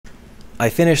I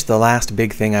finished the last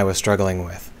big thing I was struggling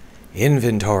with.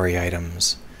 Inventory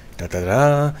items.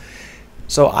 Da-da-da.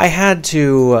 So I had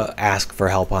to ask for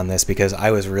help on this because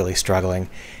I was really struggling.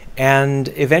 And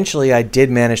eventually I did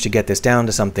manage to get this down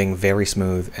to something very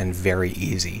smooth and very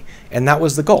easy. And that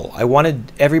was the goal. I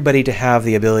wanted everybody to have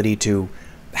the ability to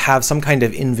have some kind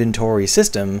of inventory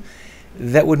system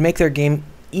that would make their game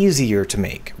easier to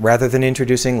make. Rather than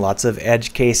introducing lots of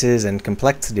edge cases and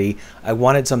complexity, I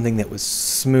wanted something that was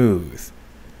smooth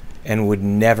and would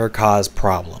never cause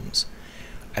problems.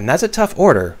 And that's a tough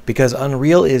order because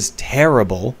Unreal is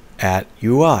terrible at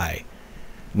UI.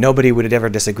 Nobody would ever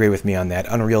disagree with me on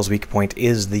that. Unreal's weak point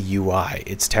is the UI.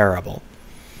 It's terrible.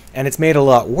 And it's made a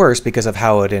lot worse because of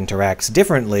how it interacts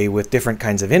differently with different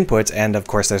kinds of inputs, and of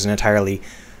course there's an entirely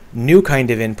new kind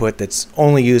of input that's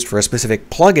only used for a specific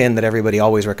plugin that everybody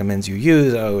always recommends you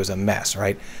use. Oh, it was a mess,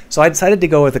 right? So I decided to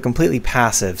go with a completely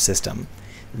passive system.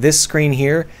 This screen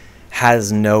here has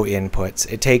no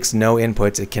inputs. It takes no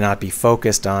inputs. It cannot be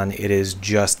focused on. It is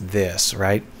just this,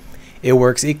 right? It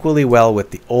works equally well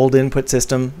with the old input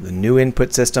system, the new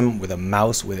input system, with a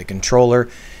mouse, with a controller.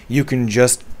 You can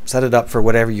just set it up for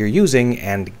whatever you're using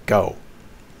and go.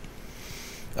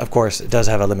 Of course, it does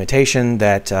have a limitation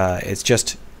that it's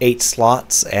just 8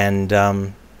 slots and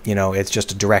you know, it's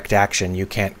just a direct action. You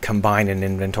can't combine an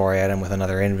inventory item with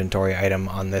another inventory item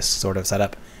on this sort of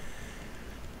setup.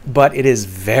 But it is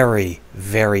very,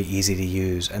 very easy to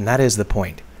use, and that is the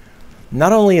point.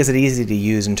 Not only is it easy to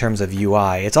use in terms of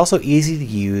UI, it's also easy to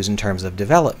use in terms of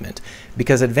development,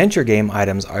 because adventure game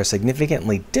items are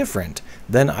significantly different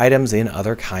than items in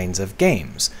other kinds of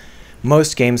games.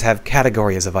 Most games have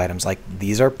categories of items, like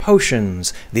these are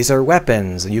potions, these are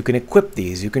weapons, and you can equip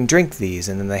these, you can drink these,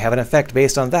 and then they have an effect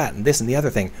based on that, and this and the other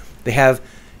thing. They have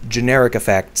generic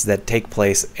effects that take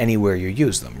place anywhere you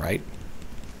use them, right?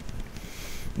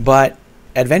 But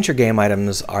adventure game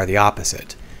items are the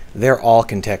opposite. They're all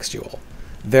contextual.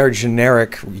 Their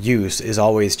generic use is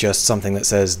always just something that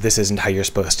says, this isn't how you're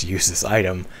supposed to use this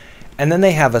item. And then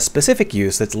they have a specific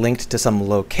use that's linked to some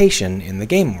location in the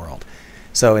game world.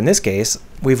 So in this case,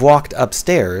 we've walked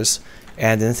upstairs,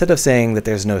 and instead of saying that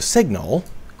there's no signal,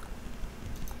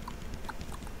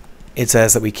 it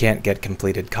says that we can't get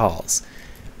completed calls.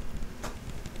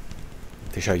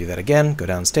 To show you that again, go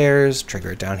downstairs,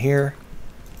 trigger it down here,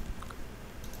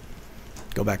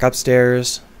 go back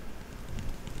upstairs.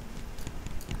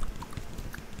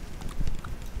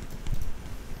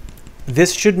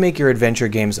 This should make your adventure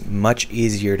games much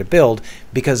easier to build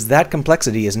because that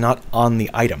complexity is not on the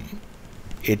item.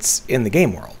 It's in the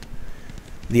game world.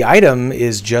 The item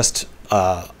is just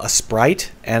a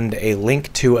sprite and a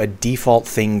link to a default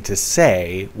thing to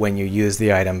say when you use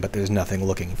the item, but there's nothing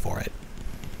looking for it.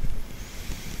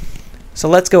 So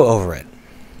let's go over it.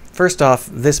 First off,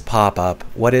 this pop-up,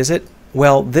 what is it?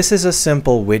 Well, this is a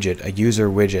simple widget, a user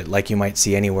widget, like you might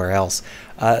see anywhere else.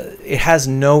 It has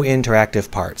no interactive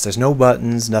parts. There's no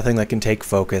buttons, nothing that can take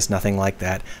focus, nothing like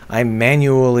that. I'm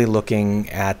manually looking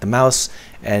at the mouse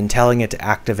and telling it to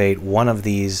activate one of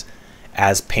these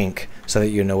as pink so that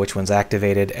you know which one's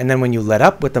activated. And then when you let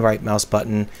up with the right mouse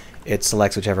button, it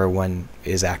selects whichever one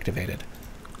is activated.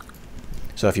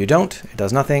 So if you don't, it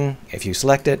does nothing. If you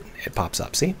select it, it pops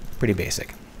up. See? Pretty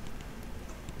basic.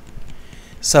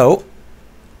 So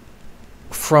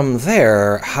from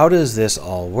there, how does this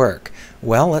all work?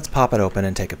 Well, let's pop it open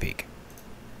and take a peek.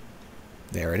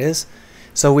 There it is.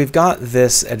 So we've got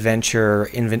this adventure,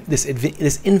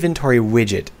 this inventory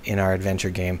widget in our adventure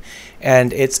game,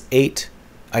 and it's 8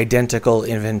 identical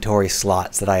inventory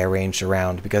slots that I arranged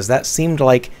around because that seemed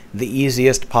like the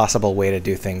easiest possible way to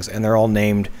do things, and they're all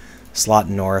named slot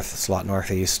north, slot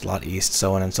northeast, slot east,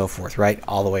 so on and so forth, right?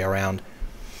 All the way around.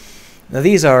 Now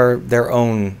these are their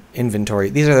own inventory,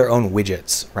 these are their own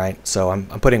widgets, right? So I'm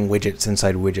putting widgets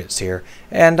inside widgets here,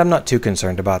 and I'm not too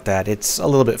concerned about that. It's a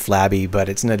little bit flabby, but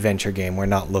it's an adventure game. We're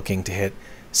not looking to hit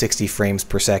 60 frames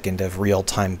per second of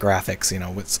real-time graphics, you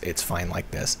know, it's fine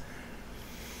like this.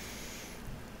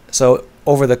 So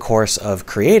over the course of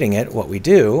creating it, what we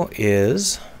do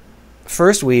is,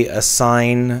 first we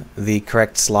assign the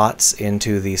correct slots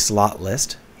into the slot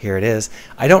list. Here it is.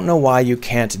 I don't know why you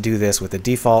can't do this with the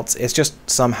defaults. It's just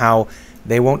somehow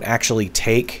they won't actually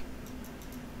take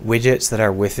widgets that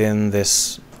are within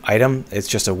this item. It's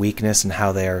just a weakness in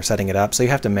how they are setting it up. So you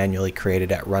have to manually create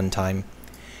it at runtime.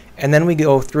 And then we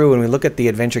go through and we look at the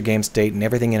adventure game state and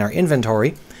everything in our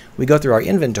inventory. We go through our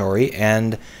inventory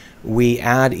and we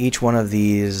add each one of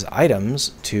these items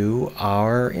to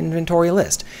our inventory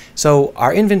list. So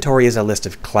our inventory is a list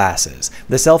of classes.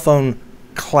 The cell phone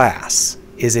class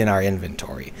is in our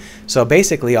inventory. So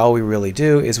basically all we really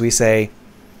do is we say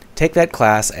take that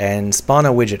class and spawn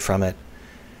a widget from it.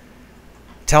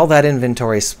 Tell that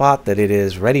inventory spot that it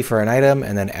is ready for an item,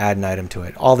 and then add an item to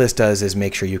it. All this does is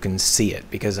make sure you can see it,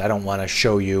 because I don't want to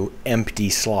show you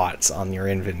empty slots on your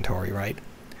inventory, right?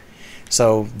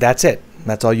 So that's it.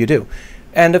 That's all you do.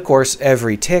 And of course,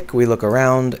 every tick we look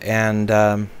around, and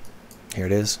here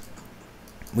it is.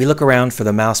 We look around for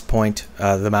the mouse point,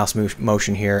 the mouse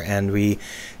motion here, and we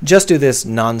just do this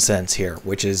nonsense here,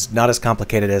 which is not as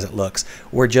complicated as it looks.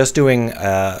 We're just doing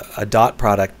a dot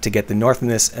product to get the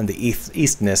northness and the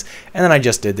eastness, and then I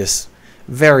just did this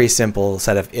very simple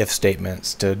set of if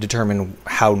statements to determine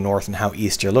how north and how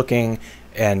east you're looking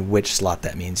and which slot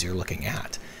that means you're looking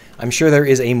at. I'm sure there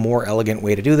is a more elegant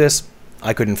way to do this.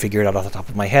 I couldn't figure it out off the top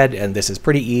of my head, and this is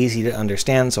pretty easy to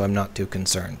understand, so I'm not too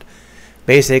concerned.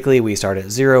 Basically, we start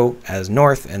at 0 as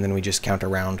north, and then we just count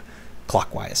around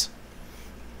clockwise.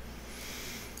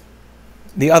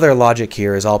 The other logic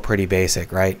here is all pretty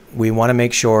basic, right? We want to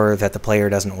make sure that the player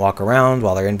doesn't walk around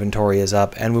while their inventory is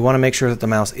up, and we want to make sure that the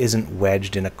mouse isn't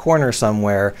wedged in a corner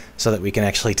somewhere so that we can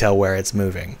actually tell where it's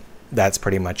moving. That's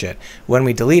pretty much it. When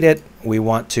we delete it, we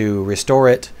want to restore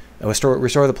it,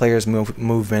 restore the player's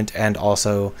movement, and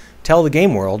also tell the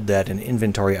game world that an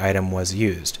inventory item was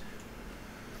used.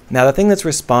 Now, the thing that's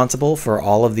responsible for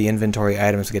all of the inventory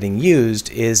items getting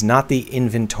used is not the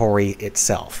inventory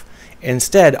itself.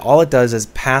 Instead, all it does is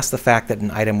pass the fact that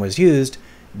an item was used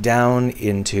down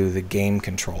into the game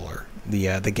controller,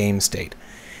 the game state.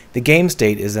 The game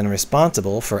state is then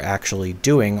responsible for actually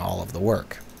doing all of the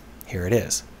work. Here it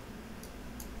is.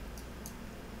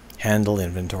 Handle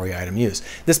inventory item use.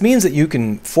 This means that you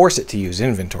can force it to use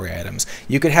inventory items.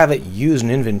 You could have it use an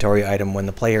inventory item when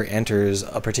the player enters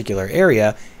a particular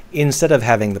area instead of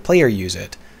having the player use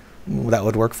it. That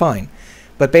would work fine.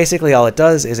 But basically all it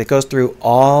does is it goes through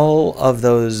all of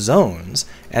those zones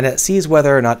and it sees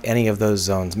whether or not any of those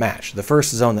zones match. The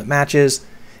first zone that matches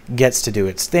gets to do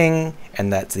its thing,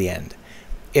 and that's the end.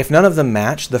 If none of them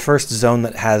match, the first zone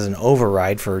that has an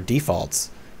override for defaults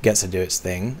gets to do its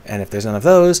thing, and if there's none of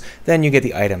those, then you get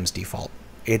the item's default.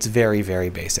 It's very, very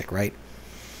basic, right?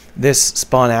 This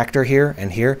spawn actor here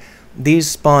and here, these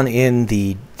spawn in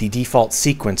the default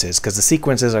sequences, because the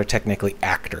sequences are technically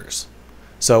actors.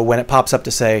 So when it pops up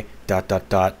to say ...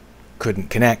 couldn't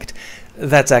connect,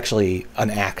 that's actually an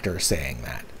actor saying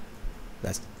that.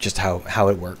 That's just how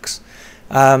it works.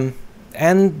 And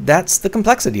that's the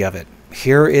complexity of it.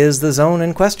 Here is the zone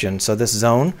in question. So this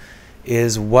zone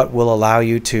is what will allow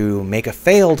you to make a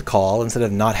failed call instead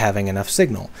of not having enough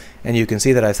signal. And you can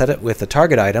see that I set it with the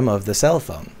target item of the cell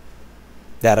phone.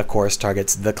 That, of course,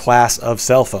 targets the class of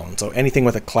cell phone. So anything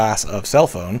with a class of cell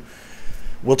phone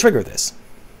will trigger this.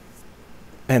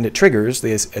 And it triggers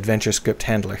this adventure script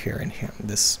handler here and here.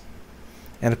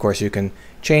 And of course, you can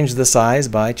change the size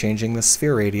by changing the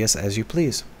sphere radius as you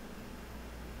please.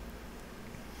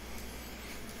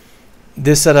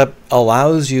 This setup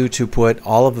allows you to put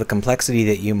all of the complexity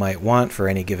that you might want for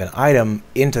any given item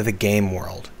into the game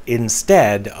world,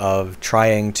 instead of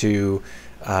trying to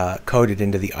code it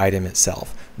into the item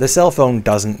itself. The cell phone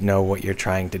doesn't know what you're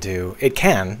trying to do. It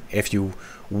can. If you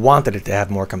wanted it to have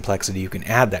more complexity, you can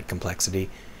add that complexity.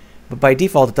 But by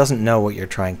default, it doesn't know what you're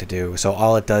trying to do. So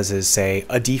all it does is say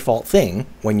a default thing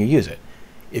when you use it.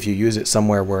 If you use it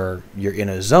somewhere where you're in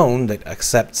a zone that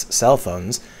accepts cell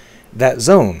phones, that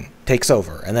zone takes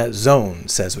over, and that zone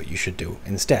says what you should do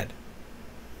instead.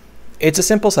 It's a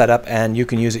simple setup, and you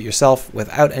can use it yourself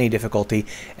without any difficulty,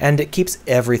 and it keeps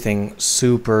everything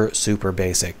super, super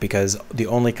basic, because the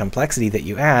only complexity that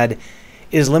you add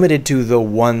is limited to the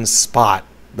one spot,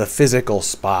 the physical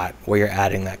spot where you're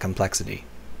adding that complexity.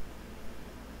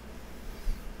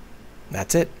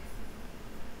 That's it.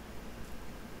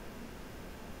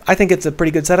 I think it's a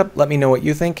pretty good setup. Let me know what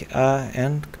you think,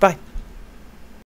 and goodbye.